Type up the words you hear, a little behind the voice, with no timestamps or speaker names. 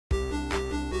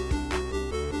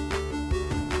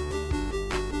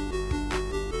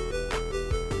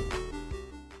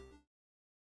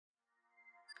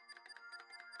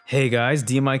Hey guys,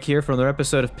 DMic here for another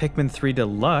episode of Pikmin 3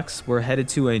 Deluxe. We're headed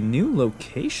to a new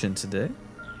location today.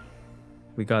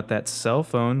 We got that cell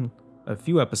phone a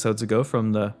few episodes ago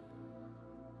from the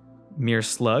Mere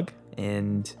Slug,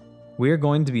 and we're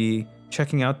going to be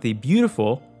checking out the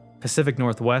beautiful Pacific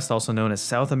Northwest, also known as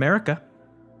South America.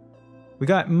 We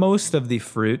got most of the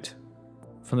fruit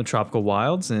from the tropical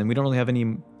wilds, and we don't really have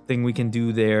anything we can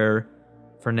do there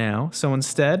for now. So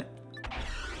instead,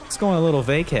 let's go on a little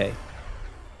vacay.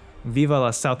 Viva la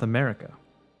South America.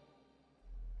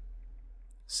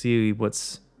 See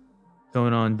what's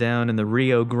going on down in the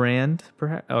Rio Grande,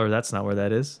 perhaps? Or that's not where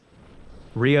that is.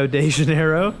 Rio de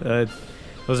Janeiro.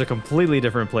 Those are completely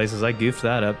different places. I goofed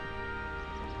that up.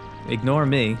 Ignore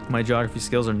me. My geography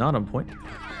skills are not on point.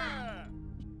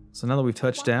 So now that we've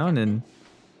touched down in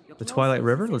the Twilight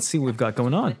River, let's see what we've got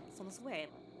going on.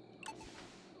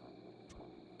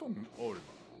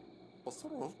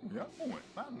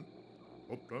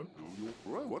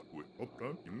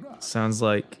 Sounds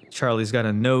like Charlie's got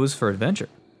a nose for adventure.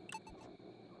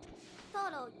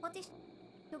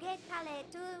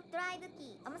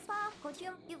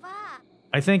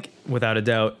 I think, without a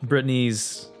doubt,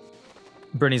 Brittany's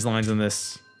lines in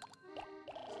this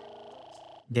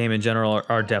game in general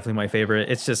are definitely my favorite.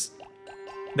 It's just,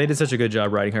 they did such a good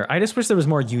job writing her. I just wish there was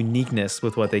more uniqueness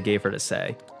with what they gave her to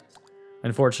say.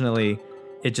 Unfortunately,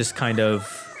 it just kind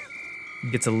of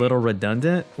gets a little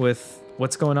redundant with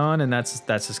what's going on, and that's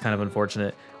just kind of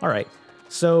unfortunate. All right,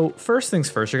 so first things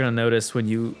first, you're gonna notice when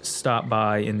you stop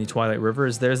by in the Twilight River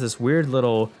is there's this weird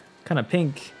little kind of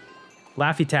pink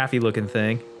Laffy Taffy looking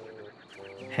thing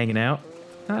hanging out.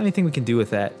 Not anything we can do with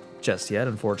that just yet,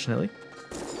 unfortunately.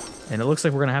 And it looks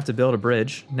like we're gonna have to build a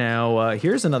bridge. Now,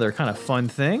 here's another kind of fun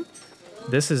thing.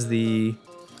 This is the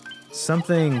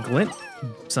something glint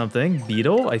something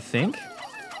beetle, I think.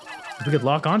 If we could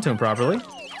lock onto him properly.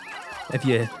 If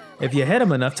you hit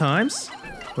him enough times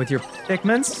with your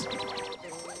Pikmins,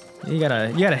 you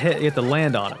have to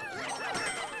land on him.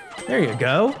 There you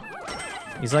go.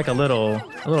 He's like a little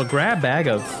grab bag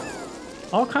of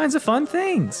all kinds of fun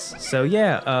things. So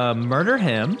yeah, murder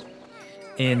him,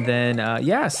 and then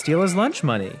yeah, steal his lunch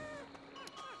money.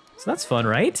 So that's fun,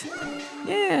 right?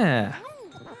 Yeah.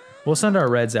 We'll send our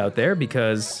reds out there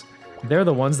because they're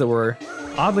the ones that were,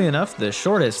 oddly enough, the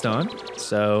shortest on.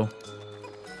 So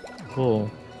we'll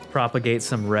propagate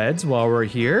some reds while we're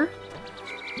here.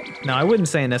 Now, I wouldn't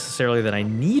say necessarily that I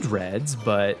need reds,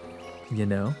 but, you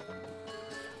know,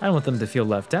 I don't want them to feel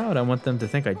left out. I want them to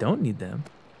think I don't need them.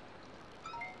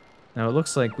 Now, it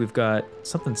looks like we've got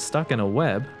something stuck in a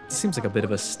web. It seems like a bit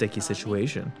of a sticky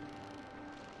situation.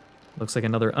 Looks like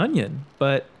another onion,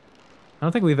 but I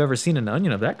don't think we've ever seen an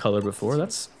onion of that color before.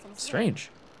 That's strange.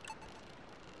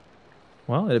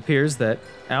 Well, it appears that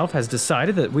Alf has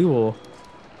decided that we will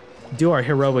do our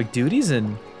heroic duties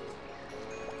and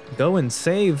go and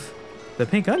save the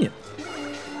pink onion.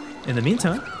 In the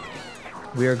meantime,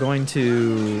 we are going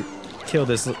to kill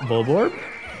this Bulborb.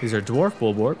 These are dwarf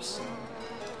Bulborbs.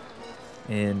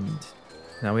 And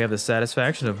now we have the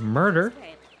satisfaction of murder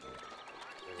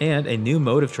and a new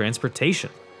mode of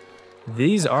transportation.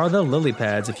 These are the lily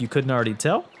pads, if you couldn't already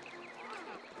tell.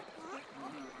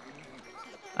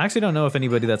 I actually don't know if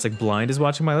anybody that's like blind is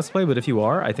watching my Let's Play, but if you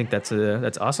are, I think that's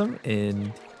awesome.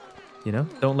 And you know,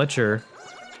 don't let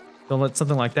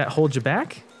something like that hold you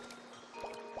back.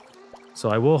 So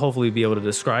I will hopefully be able to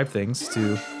describe things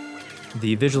to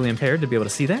the visually impaired to be able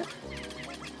to see that.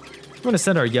 I'm going to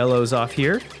send our yellows off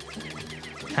here,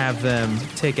 have them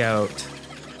take out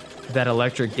that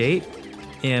electric gate,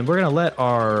 and we're going to let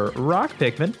our rock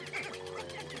Pikmin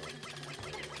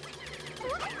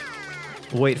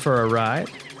wait for a ride.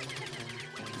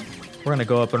 We're gonna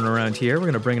go up and around here. We're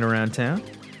gonna bring it around town.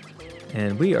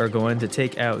 And we are going to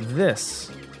take out this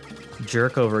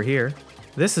jerk over here.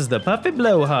 This is the Puffy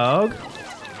Blowhog.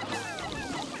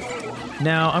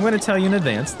 Now, I'm gonna tell you in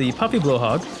advance, the Puffy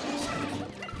Blowhog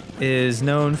is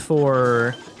known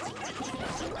for,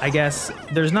 I guess,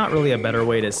 there's not really a better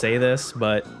way to say this,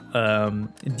 but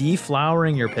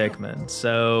deflowering your Pikmin.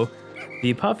 So,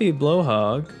 the Puffy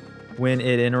Blowhog, when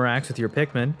it interacts with your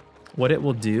Pikmin, what it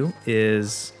will do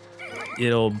is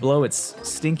it'll blow its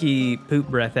stinky poop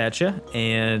breath at you,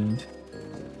 and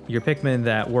your Pikmin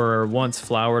that were once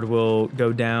flowered will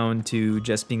go down to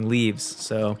just being leaves.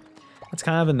 So that's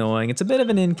kind of annoying. It's a bit of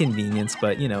an inconvenience,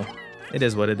 but you know, it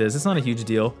is what it is. It's not a huge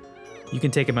deal. You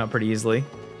can take them out pretty easily.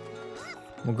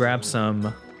 We'll grab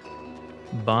some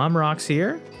bomb rocks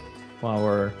here while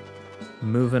we're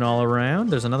moving all around.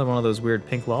 There's another one of those weird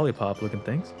pink lollipop looking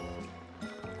things.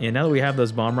 And now that we have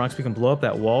those bomb rocks, we can blow up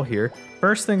that wall here.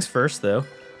 First things first, though,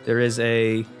 there is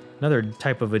a another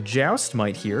type of a joust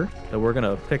mite here that we're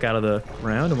gonna pick out of the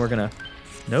ground, and we're gonna,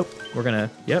 nope, we're gonna,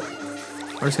 yep.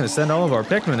 We're just gonna send all of our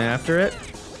Pikmin after it.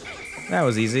 That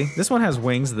was easy. This one has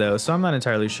wings though, so I'm not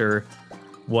entirely sure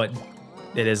what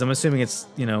it is. I'm assuming it's,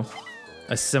 you know,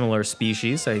 a similar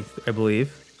species, I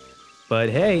believe. But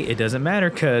hey, it doesn't matter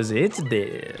because it's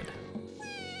dead.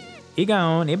 He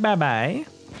gone, he bye-bye.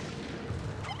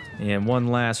 And one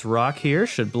last rock here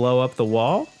should blow up the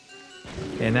wall.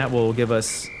 And that will give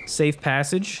us safe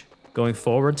passage going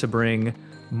forward to bring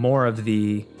more of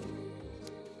the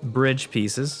bridge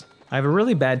pieces. I have a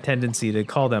really bad tendency to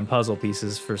call them puzzle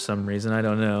pieces for some reason, I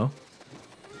don't know.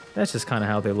 That's just kind of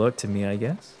how they look to me, I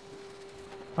guess.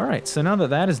 All right, so now that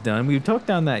that is done, we took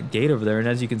down that gate over there, and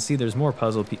as you can see, there's more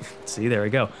puzzle pieces. See, there we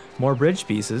go. More bridge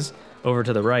pieces over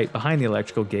to the right behind the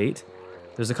electrical gate.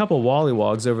 There's a couple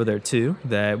Wollywogs over there too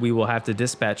that we will have to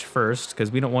dispatch first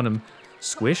because we don't want them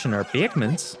squishing our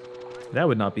Pikmins. That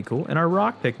would not be cool. And our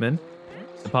rock Pikmin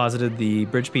deposited the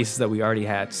bridge pieces that we already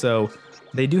had. So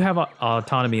they do have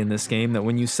autonomy in this game that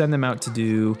when you send them out to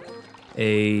do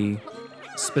a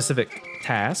specific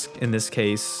task, in this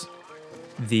case,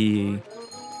 the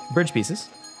bridge pieces,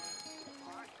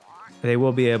 they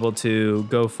will be able to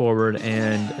go forward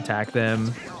and attack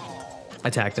them,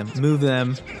 move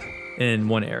them in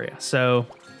one area. So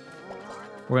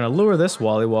we're gonna lure this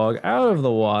Wollywog out of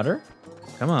the water.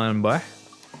 Come on, boy.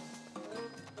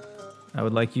 I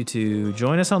would like you to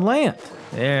join us on land.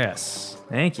 Yes,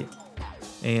 thank you.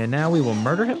 And now we will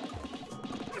murder him.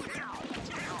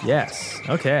 Yes,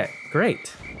 okay,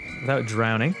 great. Without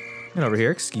drowning. Get over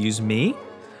here, excuse me.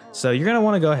 So you're gonna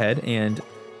wanna go ahead and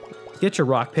get your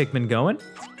rock Pikmin going.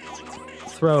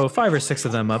 Throw 5 or 6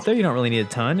 of them up there, you don't really need a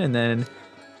ton, and then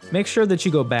make sure that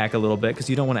you go back a little bit because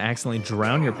you don't wanna accidentally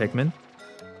drown your Pikmin.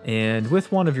 And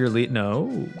with one of your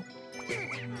no.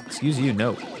 Excuse you,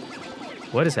 no.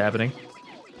 What is happening?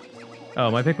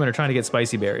 Oh, my Pikmin are trying to get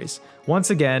spicy berries. Once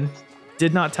again,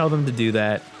 did not tell them to do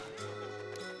that.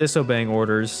 Disobeying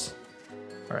orders.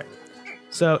 All right.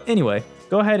 So anyway,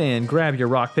 go ahead and grab your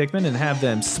rock Pikmin and have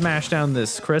them smash down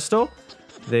this crystal.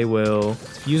 They will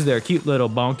use their cute little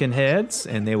bonking heads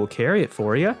and they will carry it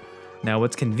for you. Now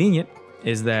what's convenient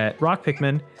is that rock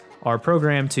Pikmin are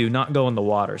programmed to not go in the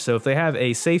water. So if they have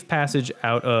a safe passage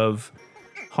out of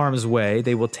harm's way,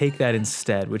 they will take that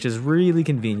instead, which is really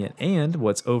convenient. And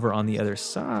what's over on the other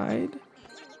side?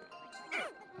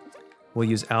 We'll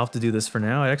use Alf to do this for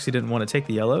now. I actually didn't want to take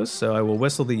the yellows, so I will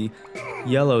whistle the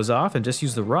yellows off and just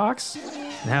use the rocks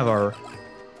and have our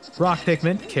rock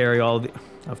Pikmin carry all the...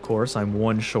 Of course, I'm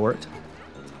one short.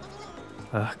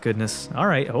 Goodness. All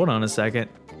right, hold on a second.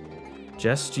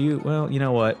 Just you... Well, you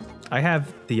know what? I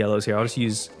have the yellows here. I'll just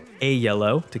use a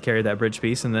yellow to carry that bridge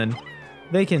piece, and then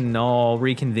they can all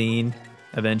reconvene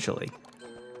eventually.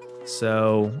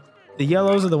 So the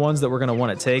yellows are the ones that we're going to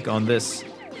want to take on this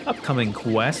upcoming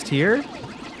quest here.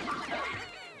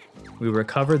 We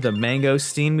recovered the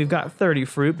mangosteen. We've got 30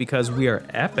 fruit because we are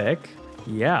epic.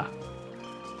 Yeah.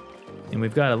 And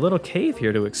we've got a little cave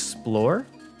here to explore.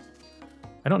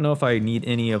 I don't know if I need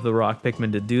any of the rock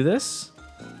Pikmin to do this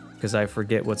because I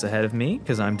forget what's ahead of me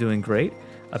because I'm doing great.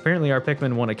 Apparently our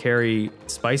Pikmin want to carry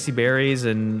spicy berries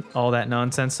and all that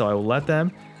nonsense, so I will let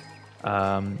them.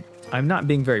 I'm not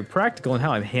being very practical in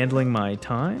how I'm handling my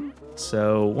time.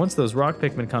 So once those rock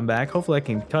Pikmin come back, hopefully I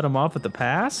can cut them off at the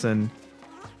pass, and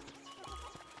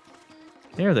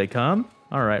there they come.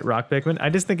 All right, rock Pikmin. I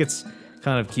just think it's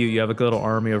kind of cute. You have a little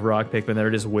army of rock Pikmin that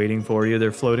are just waiting for you.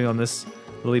 They're floating on this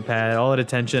lily pad, all at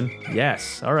attention.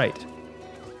 Yes, all right.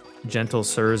 Gentle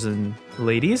sirs and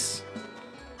ladies.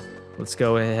 Let's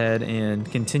go ahead and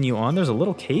continue on. There's a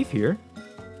little cave here.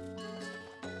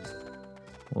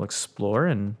 We'll explore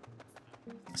and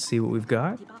see what we've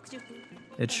got.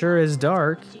 It sure is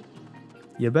dark.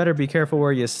 You better be careful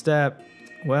where you step.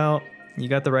 Well, you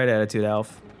got the right attitude,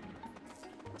 Alf.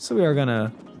 So we are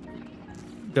gonna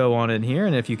go on in here,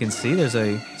 and if you can see, there's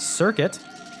a circuit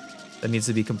that needs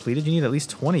to be completed. You need at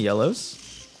least 20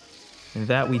 yellows. And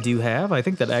that we do have. I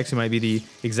think that actually might be the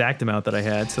exact amount that I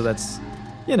had, so that's,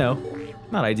 you know,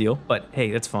 not ideal, but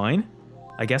hey, that's fine.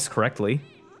 I guessed correctly.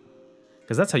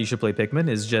 Because that's how you should play Pikmin,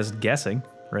 is just guessing,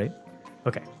 right?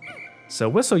 Okay. So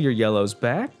whistle your yellows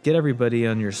back. Get everybody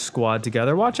on your squad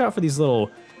together. Watch out for these little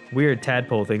weird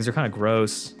tadpole things. They're kind of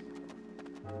gross.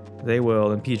 They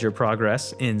will impede your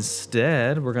progress.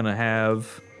 Instead, we're going to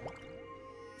have,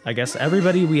 I guess,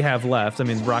 everybody we have left. I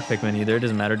mean, rock Pikmin either. It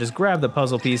doesn't matter. Just grab the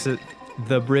puzzle pieces,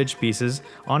 the bridge pieces.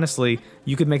 Honestly,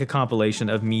 you could make a compilation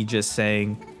of me just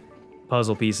saying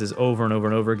puzzle pieces over and over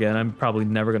and over again. I'm probably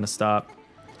never going to stop.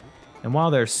 And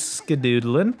while they're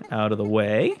skedoodling out of the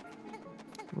way,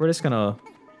 we're just going to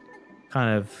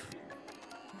kind of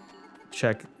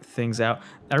check things out.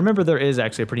 I remember there is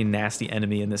actually a pretty nasty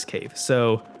enemy in this cave.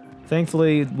 So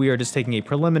thankfully, we are just taking a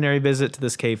preliminary visit to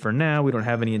this cave for now. We don't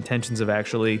have any intentions of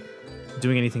actually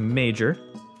doing anything major.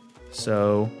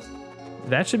 So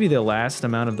that should be the last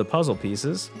amount of the puzzle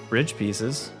pieces, bridge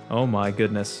pieces. Oh my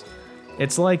goodness.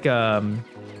 It's like, I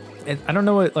don't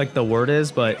know what like the word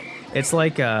is, but it's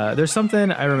like, there's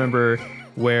something I remember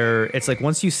where it's like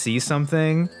once you see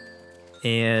something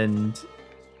and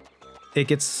it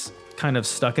gets kind of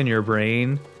stuck in your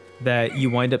brain that you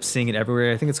wind up seeing it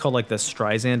everywhere. I think it's called like the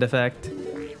Streisand effect.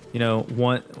 You know,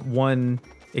 one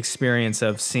experience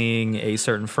of seeing a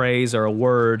certain phrase or a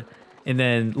word, and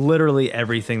then literally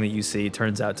everything that you see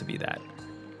turns out to be that.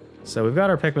 So we've got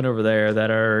our Pikmin over there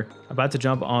that are about to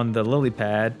jump on the lily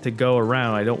pad to go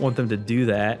around. I don't want them to do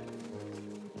that,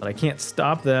 but I can't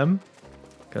stop them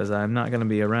because I'm not going to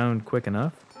be around quick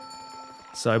enough.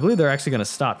 So I believe they're actually going to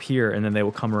stop here and then they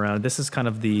will come around. This is kind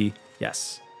of the,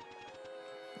 yes.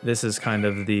 This is kind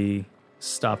of the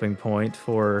stopping point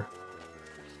for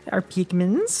our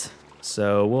Pikmins.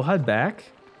 So we'll head back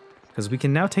because we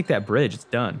can now take that bridge. It's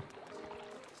done.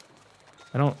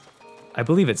 I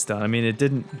believe it's done. I mean, it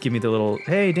didn't give me the little,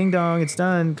 hey, ding dong, it's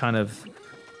done kind of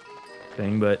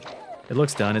thing, but it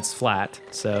looks done. It's flat.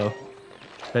 So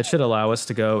that should allow us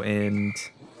to go and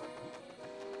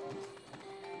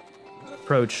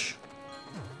approach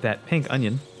that pink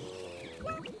onion.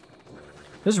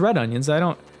 There's red onions. I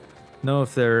don't know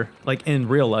if they're like in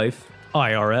real life,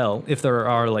 IRL, if there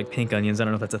are like pink onions. I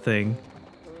don't know if that's a thing.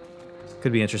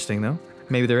 Could be interesting though.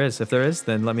 Maybe there is. If there is,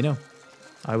 then let me know.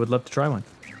 I would love to try one.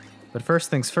 But first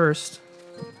things first,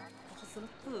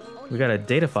 we got a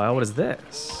data file. What is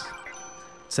this?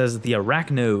 It says the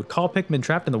arachnode. Call Pikmin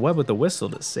trapped in the web with a whistle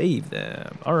to save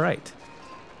them. All right.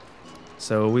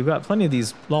 So we've got plenty of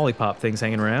these lollipop things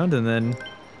hanging around, and then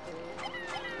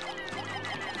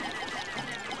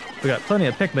we got plenty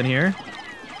of Pikmin here,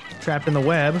 trapped in the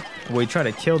web. We try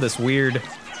to kill this weird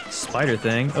spider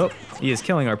thing. Oh, he is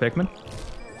killing our Pikmin.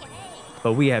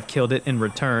 But we have killed it in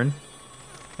return.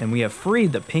 And we have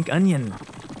freed the pink onion.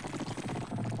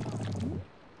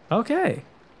 Okay.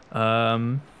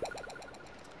 It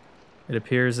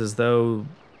appears as though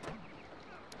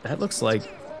that looks like,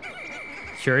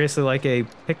 curiously like a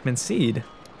Pikmin seed.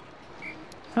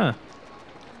 Huh.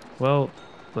 Well,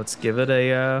 let's give it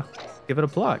a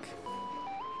pluck.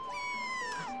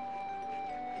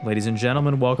 Ladies and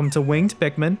gentlemen, welcome to Winged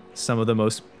Pikmin, some of the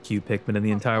most cute Pikmin in the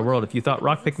entire world. If you thought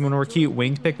rock Pikmin were cute,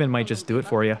 Winged Pikmin might just do it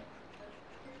for you.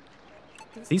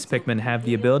 These Pikmin have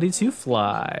the ability to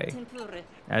fly.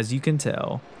 As you can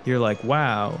tell, you're like,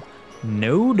 wow,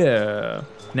 no duh.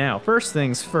 Now, first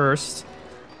things first,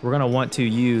 we're gonna want to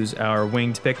use our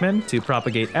winged Pikmin to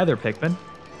propagate other Pikmin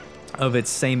of its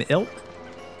same ilk.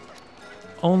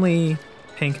 Only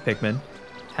pink Pikmin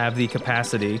have the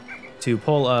capacity to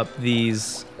pull up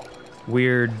these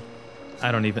weird,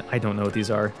 I don't know what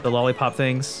these are, the lollipop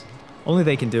things. Only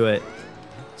they can do it.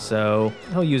 So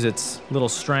he'll use its little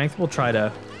strength. We'll try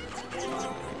to,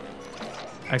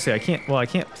 actually I can't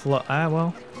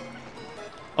well,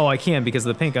 oh, I can because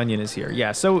the pink onion is here.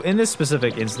 Yeah, so in this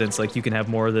specific instance, like you can have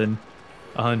more than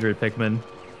 100 Pikmin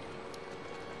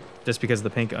just because the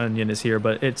pink onion is here,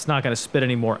 but it's not gonna spit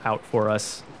any more out for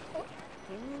us.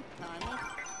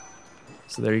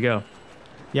 So there you go.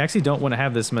 You actually don't want to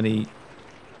have this many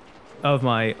of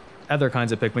my other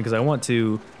kinds of Pikmin because I want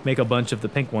to make a bunch of the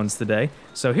pink ones today.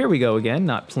 So here we go again,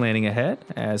 not planning ahead.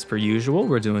 As per usual,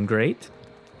 we're doing great.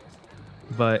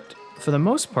 But for the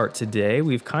most part today,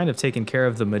 we've kind of taken care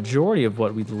of the majority of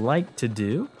what we'd like to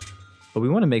do. But we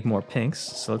want to make more pinks,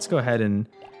 so let's go ahead and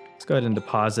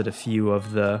deposit a few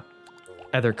of the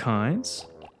other kinds.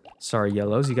 Sorry,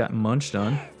 yellows, you got munched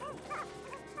on.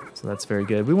 So that's very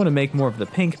good. We want to make more of the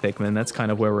pink Pikmin. That's kind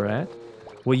of where we're at.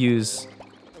 We'll use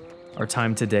our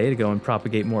time today to go and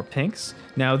propagate more pinks.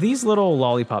 Now, these little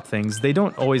lollipop things, they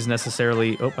don't always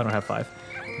necessarily... Oh, I don't have 5.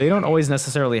 They don't always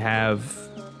necessarily have...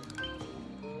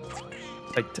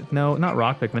 Like, no, not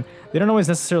rock Pikmin. They don't always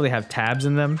necessarily have tabs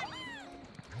in them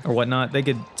or whatnot. They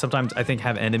could sometimes, I think,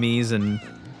 have enemies and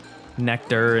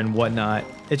nectar and whatnot.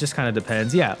 It just kind of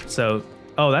depends. Yeah, so...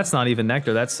 Oh, that's not even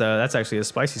nectar. That's actually a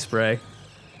spicy spray.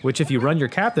 Which, if you run your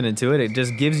captain into it, it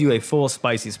just gives you a full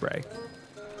spicy spray,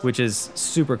 which is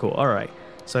super cool. All right,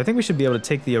 so I think we should be able to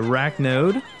take the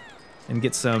arachnode and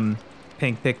get some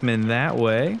pink Pikmin that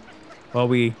way while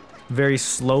we very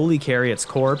slowly carry its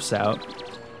corpse out.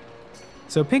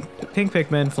 So pink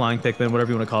Pikmin, flying Pikmin,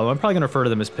 whatever you want to call them. I'm probably going to refer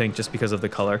to them as pink just because of the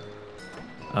color.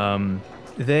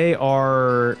 They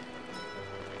are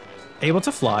able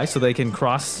to fly, so they can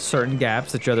cross certain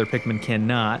gaps that your other Pikmin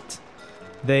cannot.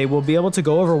 they will be able to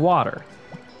go over water.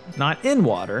 Not in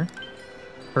water,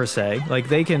 per se. Like,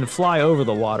 they can fly over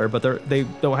the water, but they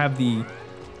don't have the...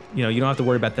 You know, you don't have to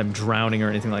worry about them drowning or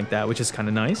anything like that, which is kind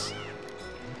of nice.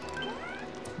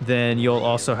 Then you'll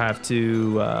also have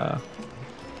to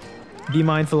be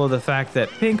mindful of the fact that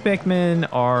pink Pikmin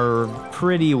are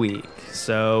pretty weak.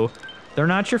 So they're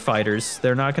not your fighters.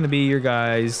 They're not going to be your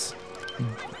guys,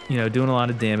 you know, doing a lot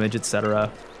of damage, etc.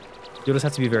 You'll just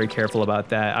have to be very careful about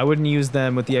that. I wouldn't use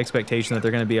them with the expectation that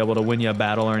they're going to be able to win you a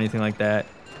battle or anything like that.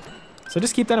 So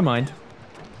just keep that in mind.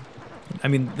 I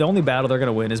mean, the only battle they're going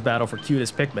to win is battle for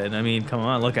cutest Pikmin. I mean, come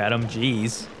on, look at them.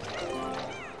 Jeez.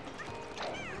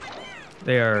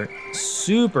 They are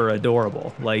super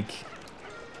adorable. Like,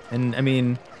 and I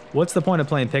mean, what's the point of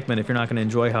playing Pikmin if you're not going to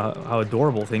enjoy how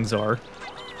adorable things are?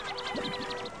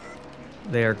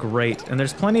 They are great. And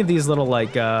there's plenty of these little,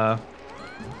 like,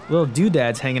 little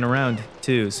doodads hanging around,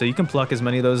 too. So you can pluck as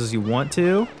many of those as you want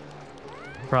to.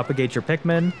 Propagate your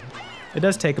Pikmin. It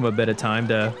does take them a bit of time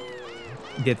to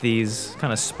get these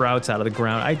kind of sprouts out of the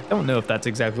ground. I don't know if that's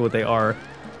exactly what they are.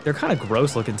 They're kind of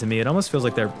gross looking to me. It almost feels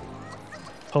like they're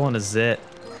pulling a zit.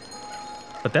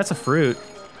 But that's a fruit.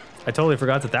 I totally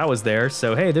forgot that that was there.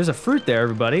 So hey, there's a fruit there,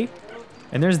 everybody.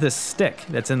 And there's this stick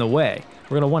that's in the way.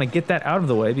 We're going to want to get that out of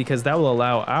the way because that will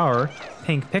allow our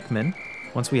pink Pikmin,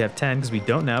 once we have 10, because we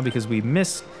don't now, because we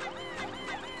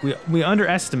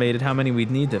underestimated how many we'd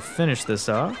need to finish this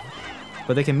off.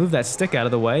 But they can move that stick out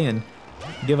of the way and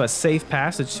give us safe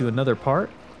passage to another part.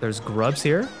 There's grubs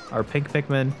here. Our pink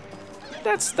Pikmin,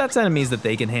 that's enemies that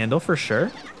they can handle for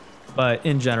sure. But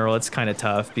in general, it's kind of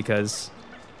tough because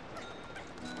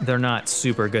they're not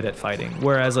super good at fighting.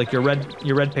 Whereas like your red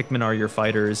Pikmin are your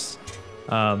fighters.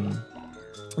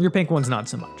 Your pink one's not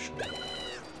so much.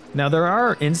 Now there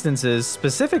are instances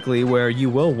specifically where you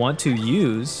will want to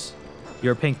use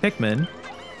your pink Pikmin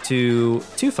to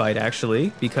fight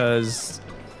actually, because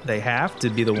they have to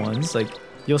be the ones. Like,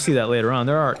 you'll see that later on.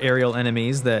 There are aerial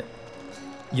enemies that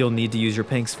you'll need to use your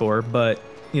pinks for, but,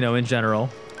 you know, in general.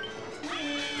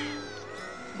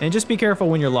 And just be careful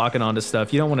when you're locking onto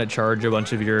stuff. You don't want to charge a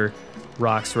bunch of your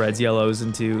rocks, reds, yellows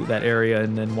into that area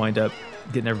and then wind up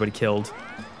getting everybody killed.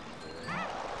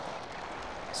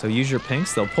 So use your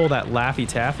pinks. They'll pull that Laffy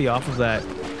Taffy off of that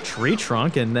tree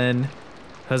trunk, and then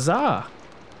huzzah!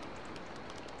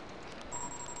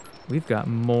 We've got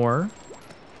more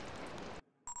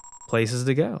places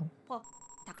to go.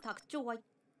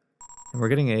 And we're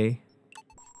getting a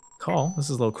call. This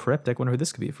is a little cryptic. Wonder who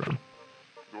this could be from.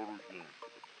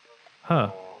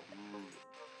 Huh.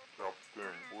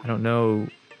 I don't know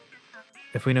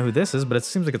if we know who this is, but it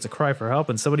seems like it's a cry for help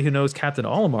and somebody who knows Captain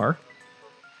Olimar.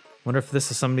 Wonder if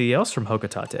this is somebody else from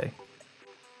Hokotate.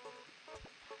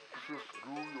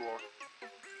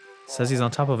 Says he's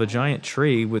on top of a giant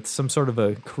tree with some sort of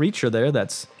a creature there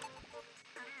that's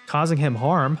causing him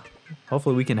harm.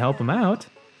 Hopefully we can help him out.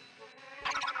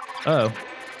 Uh-oh.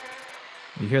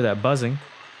 You hear that buzzing?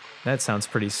 That sounds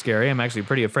pretty scary. I'm actually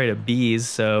pretty afraid of bees,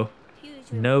 so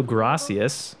no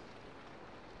gracias.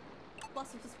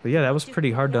 But yeah, that was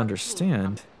pretty hard to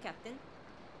understand.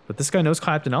 But this guy knows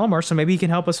Captain Olimar, so maybe he can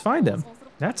help us find him.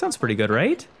 That sounds pretty good,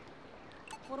 right?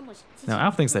 Now,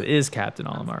 Alf thinks that is Captain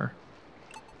Olimar.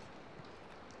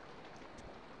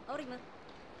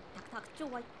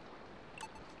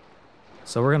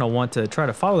 So we're going to want to try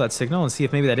to follow that signal and see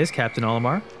if maybe that is Captain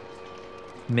Olimar.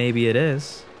 Maybe it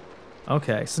is.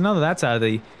 Okay, so now that that's out of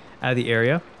the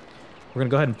area, we're going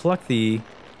to go ahead and pluck the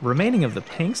remaining of the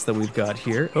pinks that we've got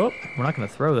here. Oh, we're not going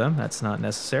to throw them. That's not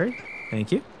necessary.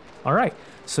 Thank you. All right,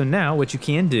 so now what you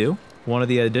can do, one of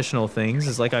the additional things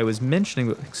is, like I was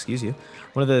mentioning, excuse you,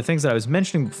 one of the things that I was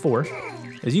mentioning before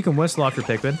is you can whistle off your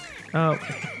Pikmin. Oh,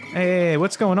 hey,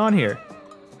 what's going on here?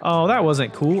 Oh, that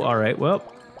wasn't cool. All right, well,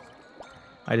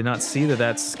 I did not see that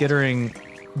that skittering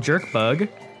jerk bug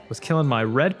was killing my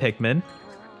red Pikmin.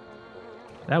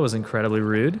 That was incredibly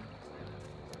rude.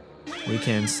 We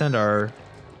can send our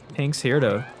pinks here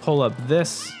to pull up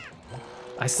this.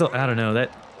 I don't know, that,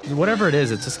 whatever it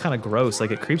is, it's just kind of gross.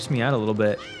 Like, it creeps me out a little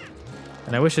bit.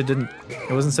 And I wish it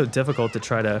wasn't so difficult to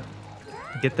try to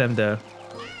get them to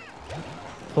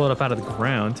pull it up out of the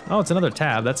ground. Oh, it's another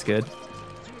tab, that's good.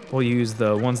 We'll use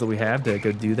the ones that we have to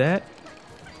go do that.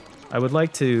 I would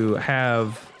like to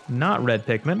have not red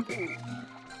Pikmin.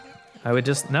 I would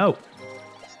just, no.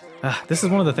 This is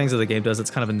one of the things that the game does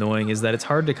that's kind of annoying, is that it's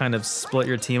hard to kind of split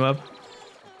your team up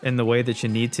in the way that you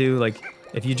need to. Like,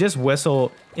 if you just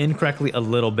whistle incorrectly a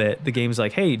little bit, the game's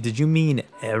like, hey, did you mean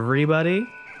everybody?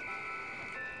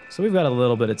 So we've got a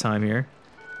little bit of time here.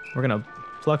 We're gonna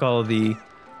pluck all of the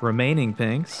remaining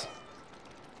pinks.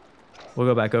 We'll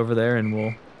go back over there and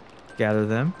we'll gather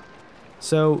them.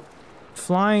 So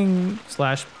flying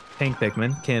slash pink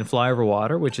Pikmin can fly over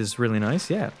water, which is really nice.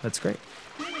 Yeah, that's great.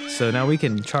 So now we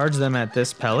can charge them at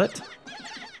this pellet.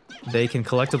 They can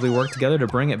collectively work together to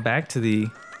bring it back to the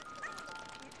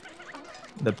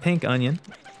pink onion.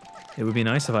 It would be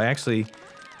nice if I actually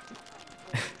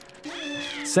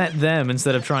sent them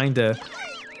instead of trying to,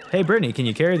 hey Brittany, can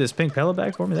you carry this pink pellet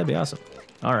back for me? That'd be awesome.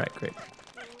 All right, great.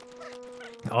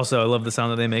 Also, I love the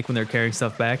sound that they make when they're carrying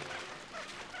stuff back.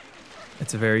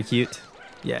 It's very cute.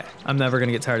 Yeah, I'm never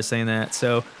gonna get tired of saying that.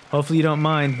 So hopefully you don't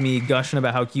mind me gushing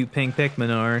about how cute pink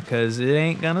Pikmin are, because it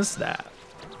ain't gonna stop.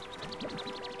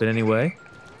 But anyway,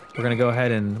 we're gonna go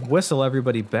ahead and whistle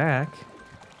everybody back.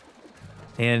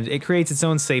 And it creates its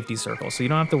own safety circle, so you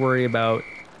don't have to worry about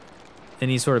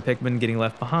any sort of Pikmin getting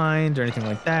left behind or anything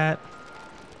like that.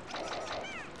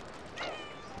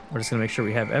 We're just gonna make sure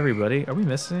we have everybody. Are we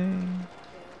missing?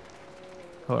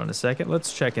 Hold on a second.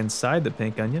 Let's check inside the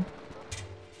pink onion.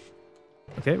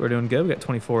 Okay, we're doing good. We got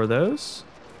 24 of those.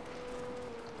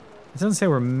 It doesn't say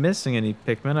we're missing any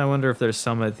Pikmin. I wonder if there's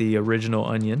some at the original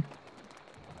onion.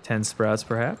 10 sprouts,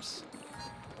 perhaps.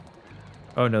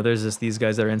 Oh no, there's just these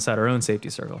guys that are inside our own safety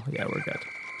circle. Yeah, we're good.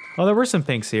 Oh, there were some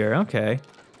pinks here. Okay.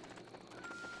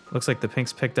 Looks like the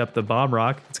pinks picked up the bomb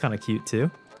rock. It's kind of cute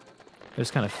too. They're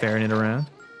just kind of ferrying it around.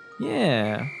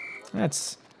 Yeah,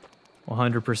 that's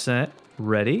 100%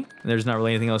 ready. There's not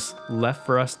really anything else left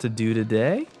for us to do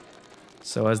today.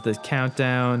 So as the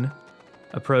countdown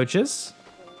approaches,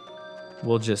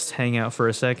 we'll just hang out for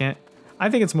a second. I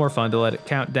think it's more fun to let it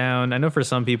count down. I know for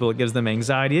some people it gives them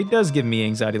anxiety. It does give me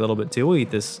anxiety a little bit too. We'll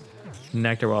eat this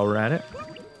nectar while we're at it.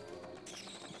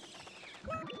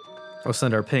 We'll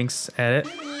send our pinks at it.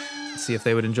 See if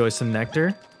they would enjoy some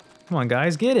nectar. Come on,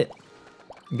 guys, get it.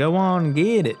 Go on,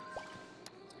 get it.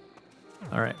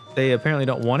 All right, they apparently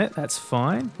don't want it. That's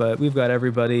fine, but we've got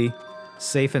everybody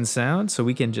safe and sound, so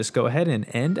we can just go ahead and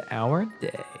end our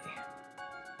day.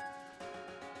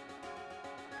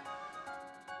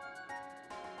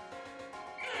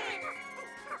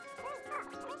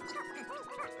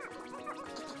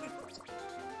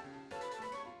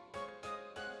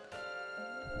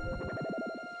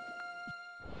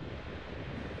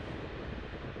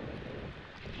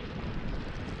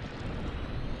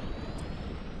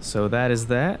 So that is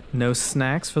that. No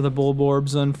snacks for the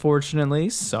Bulborbs, unfortunately.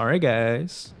 Sorry,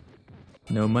 guys.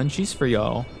 No munchies for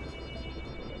y'all.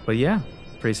 But yeah,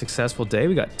 pretty successful day.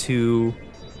 We got 2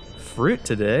 fruit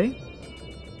today.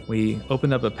 We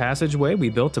opened up a passageway. We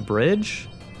built a bridge.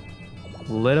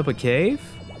 Lit up a cave.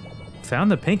 Found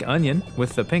the pink onion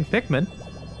with the pink Pikmin.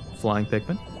 Flying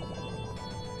Pikmin.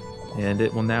 And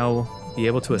it will now be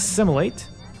able to assimilate.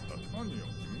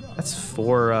 That's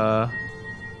 4,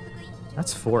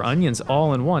 that's 4 onions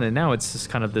all in one, and now it's just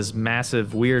kind of this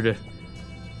massive, weird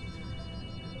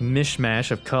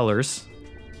mishmash of colors.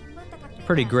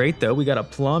 Pretty great, though. We got a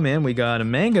plum in, we got a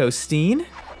mangosteen.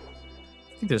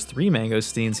 I think there's 3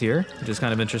 mangosteens here, which is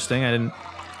kind of interesting. I didn't...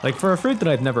 Like, for a fruit that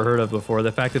I've never heard of before,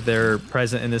 the fact that they're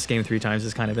present in this game 3 times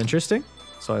is kind of interesting.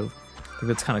 So I think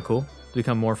that's kind of cool to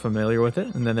become more familiar with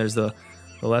it. And then there's the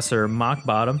lesser mock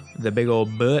bottom, the big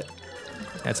old butt.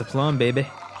 That's a plum, baby.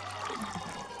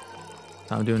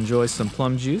 Time to enjoy some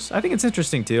plum juice. I think it's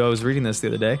interesting too, I was reading this the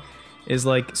other day, is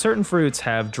like certain fruits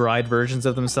have dried versions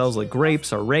of themselves, like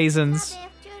grapes or raisins.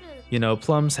 You know,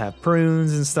 plums have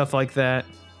prunes and stuff like that.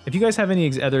 If you guys have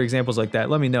any other examples like that,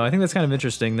 let me know. I think that's kind of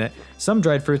interesting that some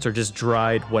dried fruits are just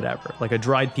dried whatever. Like a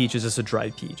dried peach is just a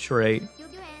dried peach, right?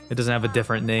 It doesn't have a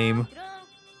different name.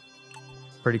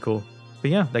 Pretty cool.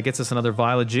 But yeah, that gets us another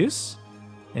vial of juice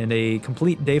and a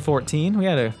complete day 14. We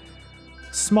had a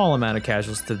small amount of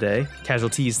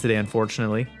casualties today,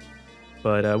 unfortunately.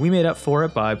 But we made up for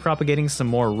it by propagating some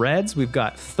more reds. We've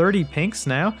got 30 pinks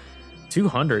now,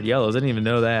 200 yellows. I didn't even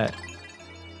know that.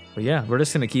 But yeah, we're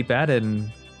just gonna keep at it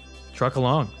and truck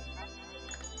along.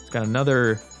 It's got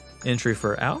another entry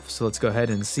for Alf, so let's go ahead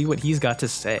and see what he's got to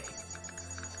say.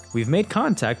 We've made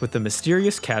contact with the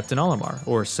mysterious Captain Olimar,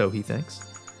 or so he thinks.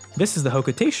 This is the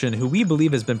Hokotation who we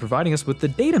believe has been providing us with the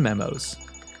data memos.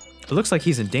 It looks like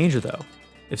he's in danger though.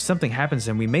 If something happens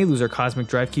to him, we may lose our cosmic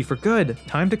drive key for good.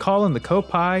 Time to call in the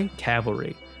Kopai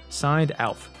Cavalry. Signed,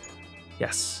 Alf.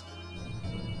 Yes.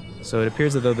 So it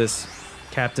appears as though this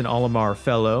Captain Olimar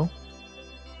fellow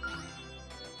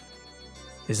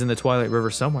is in the Twilight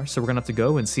River somewhere, so we're gonna have to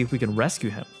go and see if we can rescue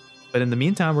him. But in the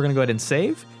meantime, we're gonna go ahead and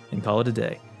save and call it a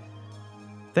day.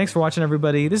 Thanks for watching,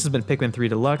 everybody. This has been Pikmin 3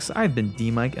 Deluxe. I've been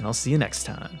DMic, and I'll see you next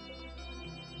time.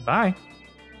 Bye.